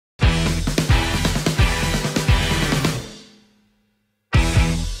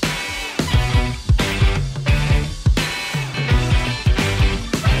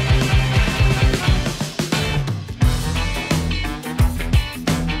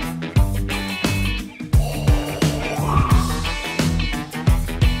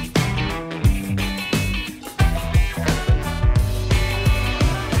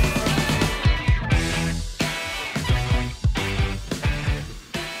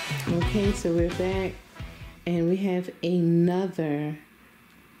Okay, so we're back, and we have another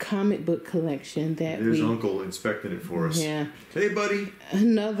comic book collection that There's Uncle inspecting it for us. Yeah. Hey, buddy.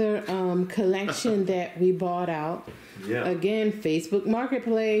 Another collection that we bought out. Yeah. Again, Facebook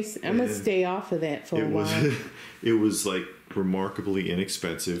Marketplace. I'm going to stay off of that for a while. It was like remarkably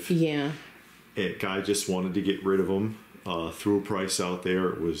inexpensive. Yeah. A guy just wanted to get rid of them. Threw a price out there.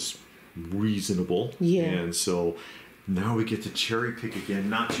 It was reasonable. Yeah. And so now we get to cherry pick again.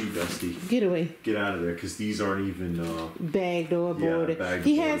 Not you, Dusty. Get away. Get out of there, because these aren't even bagged or boarded. Bagged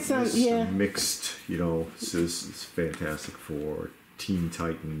He boarded. had some, Some mixed, this is Fantastic Four, Teen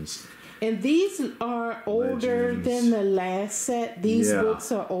Titans. And these are older than the last set. These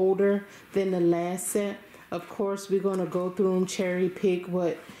books are older than the last set. Of course, we're going to go through them, cherry pick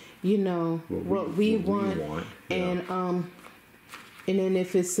what we want. Yeah. And then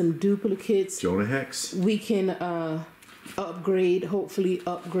if it's some duplicates, Jonah Hex, we can hopefully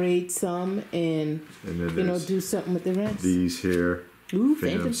upgrade some and do something with the rest. These here, Ooh,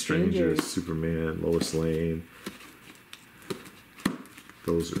 Phantom Strangers, Superman, Lois Lane.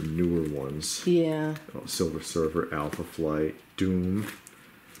 Those are newer ones. Yeah. Silver Surfer, Alpha Flight, Doom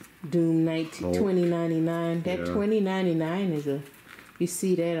 2099. That 2099 is you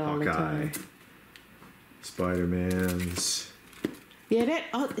see that all the time. Spider-Man's. Yeah,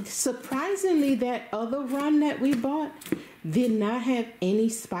 that surprisingly, that other run that we bought did not have any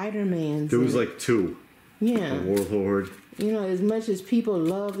Spider-Mans. There was like two. Yeah. A Warlord. As much as people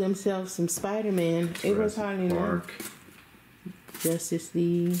love themselves some Spider-Man, it was hardly none. Justice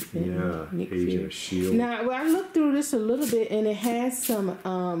League. Nick Agent of S.H.I.E.L.D. Now, I looked through this a little bit, and it has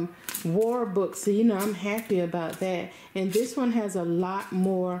some war books, so I'm happy about that. And this one has a lot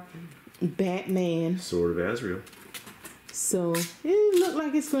more Batman. Sword of Azrael. So it looked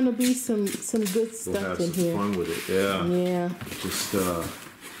like it's going to be some good stuff in here. We'll have some fun with it. Yeah. Yeah. Just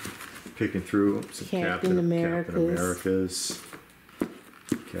picking through some Captain Americas.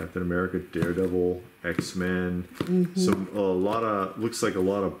 Captain America, Daredevil, X-Men. Mm-hmm. Looks like a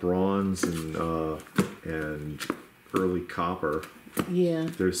lot of bronze and early copper. Yeah.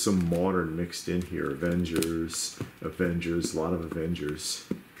 There's some modern mixed in here. Avengers, a lot of Avengers.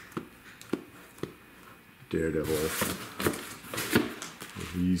 Daredevil.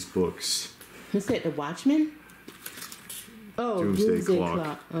 These books. Is that the Watchmen? Oh, Doomsday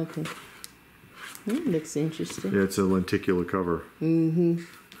Clock. Okay. Looks interesting. Yeah, it's a lenticular cover. Mm-hmm.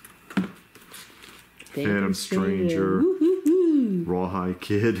 Phantom Stranger. Rawhide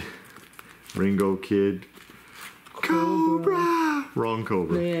Kid. Ringo Kid. Cobra! Wrong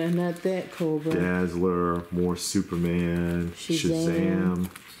Cobra. Yeah, not that Cobra. Dazzler. More Superman. Shazam.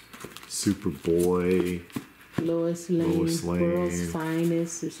 Superboy. Lois Lane. World's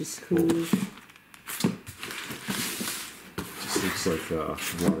Finest, which is cool. Just looks like a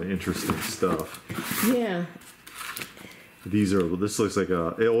lot of interesting stuff. Yeah. This looks like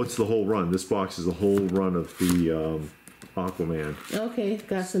it's the whole run. This box is the whole run of the Aquaman. Okay,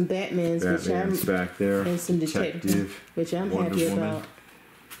 got some Batman's which back there. And some Detective, which I'm happy about.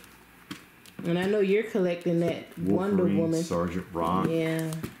 And I know you're collecting that Wonder Woman. Sergeant Rock.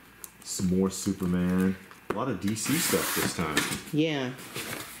 Yeah. Some more Superman. A lot of DC stuff this time. Yeah.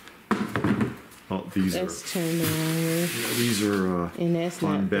 Oh, these turn around. These are and that's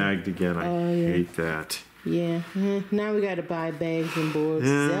unbagged again. I hate that. Yeah. Now we got to buy bags and boards.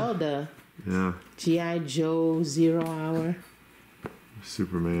 Yeah. Zelda. Yeah. G.I. Joe 0 Hour.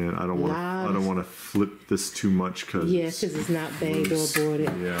 Superman. I don't want to flip this too much because it's not bagged or boarded.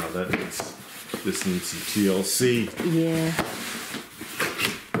 Yeah, this needs some TLC. Yeah.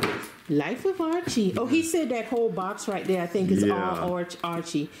 Life of Archie. Oh, he said that whole box right there, I think, is all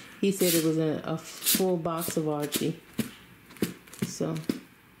Archie. He said it was a full box of Archie. So.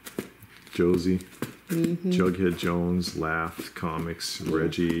 Josie. Mm-hmm. Jughead Jones, Laugh, Comics,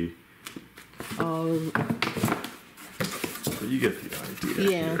 Reggie. Oh. You get the idea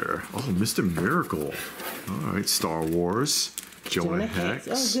here. Oh, Mr. Miracle. All right, Star Wars. Jonah Hex.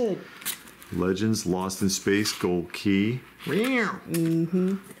 Oh, good. Legends, Lost in Space, Gold Key.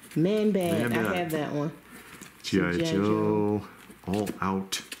 Mm-hmm. Man Bad. I have that one. G.I. Joe. All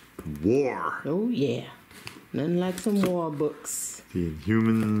Out War. Oh, yeah. Nothing like some war books. The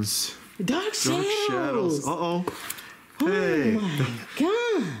Inhumans. Dark Shadows. Uh-oh. Hey. Oh, my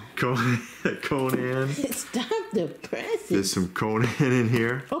God. Conan. Stop the presses. There's some Conan in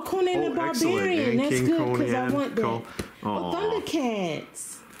here. Oh, Conan the Barbarian. That's King good because I want that. Oh,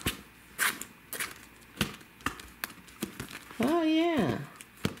 Thundercats. Oh, yeah.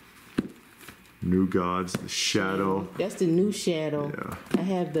 New Gods, The Shadow. That's the new Shadow. Yeah. I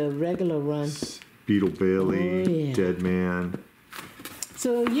have the regular run. Beetle Bailey, Dead Man.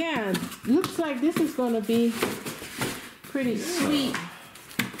 So yeah, looks like this is going to be pretty sweet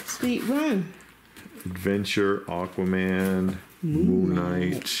run. Adventure, Aquaman, Moon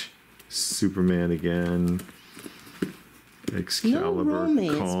Knight, Superman again, Excalibur, No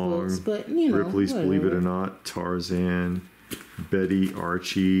romance Kong, books, but you know, Ripley's whatever. Believe It or Not, Tarzan, Betty,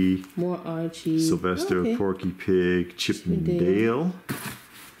 Archie, More Archie, Sylvester, okay. Porky Pig, Chip and Dale.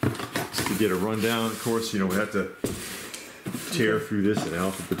 Just to get a rundown, of course, you know, we have to tear through this and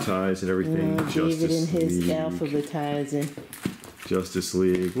alphabetize and everything. David and his League, alphabetizing. Justice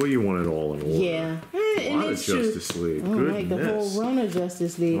League. Well, you want it all in order. Yeah, A and lot of it's true. Justice League. Oh, right, the whole Goodness. run of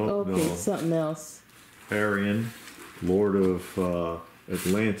Justice League. Oh, Okay, no. something else. Arian, Lord of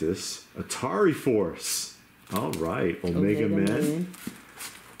Atlantis, Atari Force. All right, Omega Men.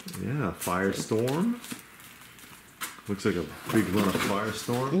 Yeah, Firestorm. Looks like a big run of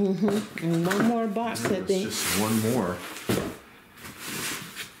Firestorm. And one more box, I There's think. just one more.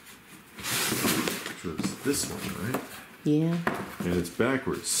 Which was this one, right? Yeah, And it's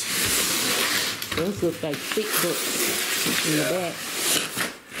backwards. those look like thick books in the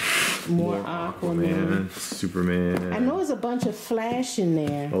back. More Aquaman. Superman. I know there's a bunch of Flash in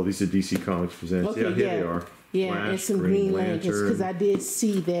there. Oh, these are DC Comics Presents. Okay, yeah, here they are. Yeah, Flash, and some Green Lanterns, Lantern. because I did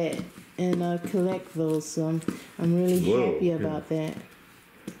see that and collect those, so I'm really happy yeah. about that.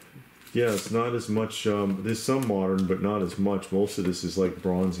 Yeah, it's not as much. There's some modern, but not as much. Most of this is like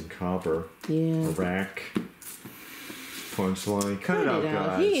bronze and copper. Yeah. Rack. Punchline. Cut it out,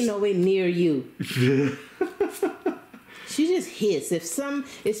 guys. He ain't nowhere near you. She just hits.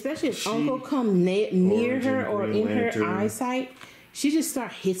 Especially if Uncle come near her or Green in Lantern. her eyesight, she just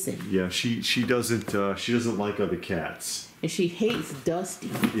start hissing. Yeah, she doesn't like other cats. And she hates Dusty.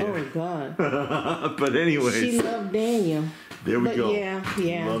 Yeah. Oh God. But anyways, She loved Daniel. there we But go.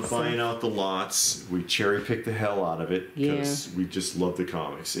 yeah. Love buying out the lots. We cherry pick the hell out of it because we just love the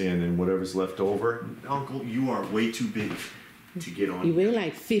comics. And then whatever's left over, Uncle, you are way too big to get on. You weigh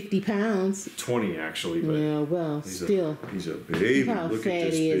like 50 pounds. 20 actually, but Yeah, well, still. he's a baby. Look how Look fat at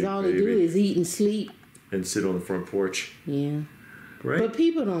this he is. big All he baby. do is eat and sleep. And sit on the front porch. Yeah. Right? But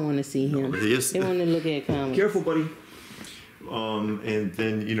people don't want to see him. Yes. They want to look at comics. Careful, buddy. And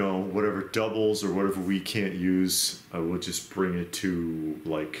then, you know, whatever doubles or whatever we can't use, we'll just bring it to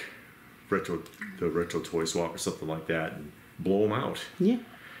like the retro toy swap or something like that and blow them out. Yeah.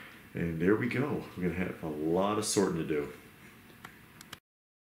 And there we go. We're going to have a lot of sorting to do.